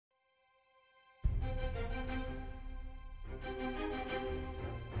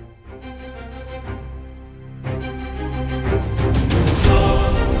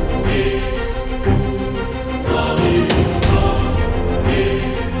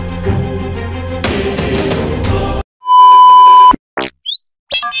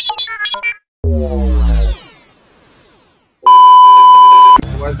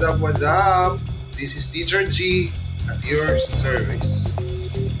what's up? This is Teacher G at your service.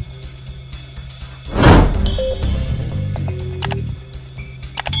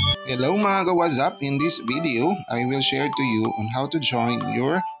 Hello mga what's up? In this video, I will share to you on how to join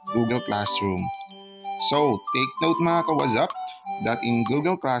your Google Classroom. So, take note mga what's up that in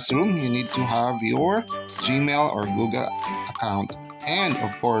Google Classroom, you need to have your Gmail or Google account and of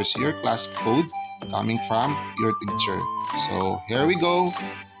course your class code coming from your teacher. So, here we go.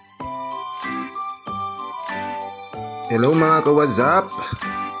 Hello mga what's up?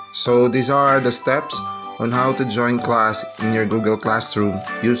 So, these are the steps on how to join class in your Google Classroom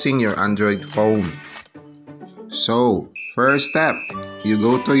using your Android phone. So, first step, you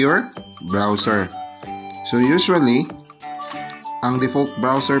go to your browser. So, usually, ang default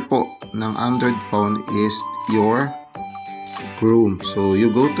browser po ng Android phone is your Chrome. So,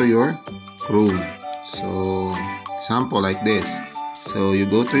 you go to your Chrome. So, example like this. So, you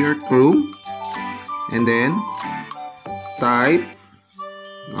go to your Chrome and then type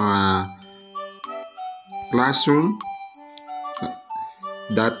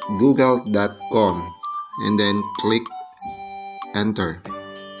classroom.google.com and then click enter.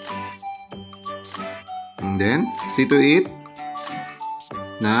 And then, see to it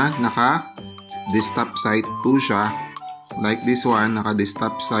na naka-desktop site po siya. Like this one,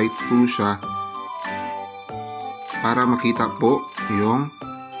 naka-desktop site po siya para makita po yung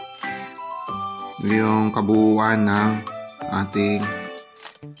kabuuan ng ating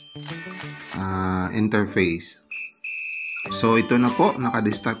interface. So, ito na po,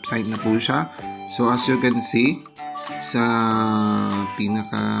 naka-desktop site na po siya. So, as you can see, sa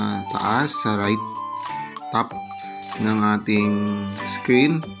pinaka-taas, sa right top ng ating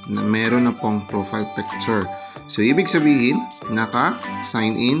screen, na meron na pong profile picture. So, ibig sabihin,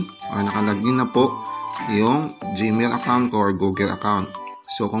 naka-sign in or naka-login na po yung Gmail account ko or Google account.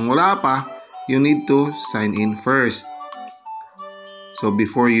 So, kung wala pa, you need to sign in first. So,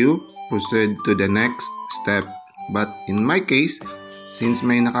 before you proceed to the next step. But in my case, since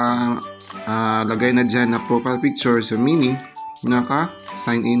may naka-lagay na dyan na profile picture, so meaning,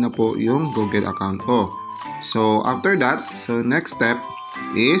 naka-sign in na po yung Google account ko. So, after that, so next step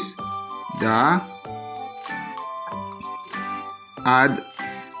is the add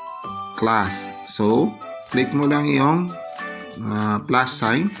class. So, click mo lang yung plus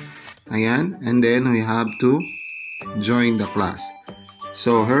sign. Ayan. And then, we have to join the class.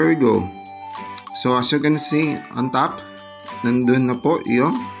 So, here we go. So, as you can see, on top, nandun na po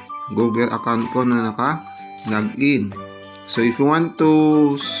yung Google account ko na naka-login. So, if you want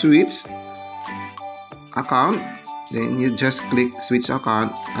to switch account, then you just click switch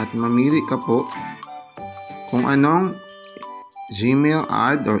account at mamili ka po kung anong Gmail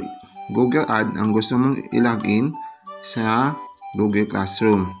ad or Google ad ang gusto mong ilagin sa Google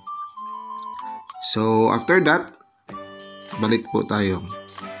Classroom. So, after that, balik po tayo.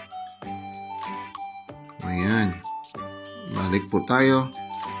 Ayan. Balik po tayo.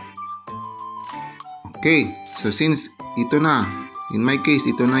 Okay. So, since ito na, in my case,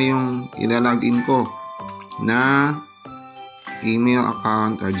 ito na yung ilalagin ko na email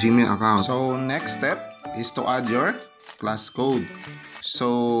account or Gmail account. So, next step is to add your class code.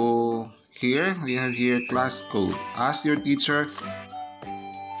 So, here, we have here class code. Ask your teacher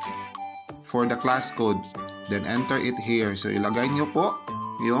for the class code. Then, enter it here. So, ilagay nyo po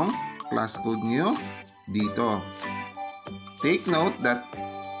yung class code nyo dito. Take note that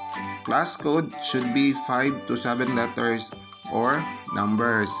class code should be 5 to 7 letters or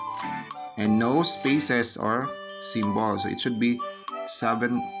numbers. And no spaces or symbols. So, it should be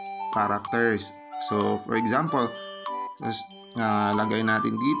 7 characters. So, for example, lagay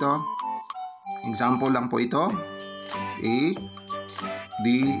natin dito. Example lang po ito. A, D,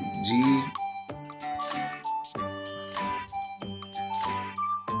 G,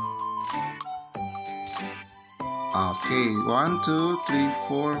 okay. 1, 2, 3,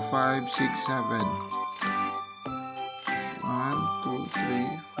 4, 5, 6, 7.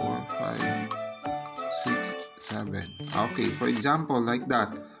 7. Okay, for example, like that.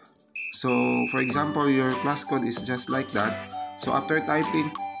 So, for example, your class code is just like that. So, after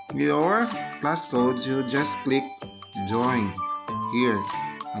typing your class codes, you just click join here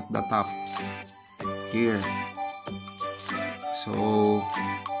at the top. Here. So,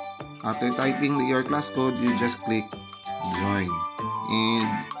 after typing your class code, you just click join. And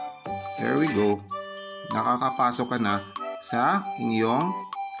there we go. Nakakapasok ka na sa inyong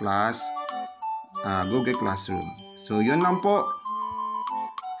class Google Classroom. So, yun lang po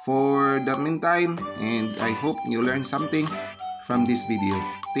for the meantime, and I hope you learned something from this video.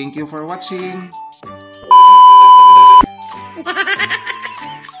 Thank you for watching.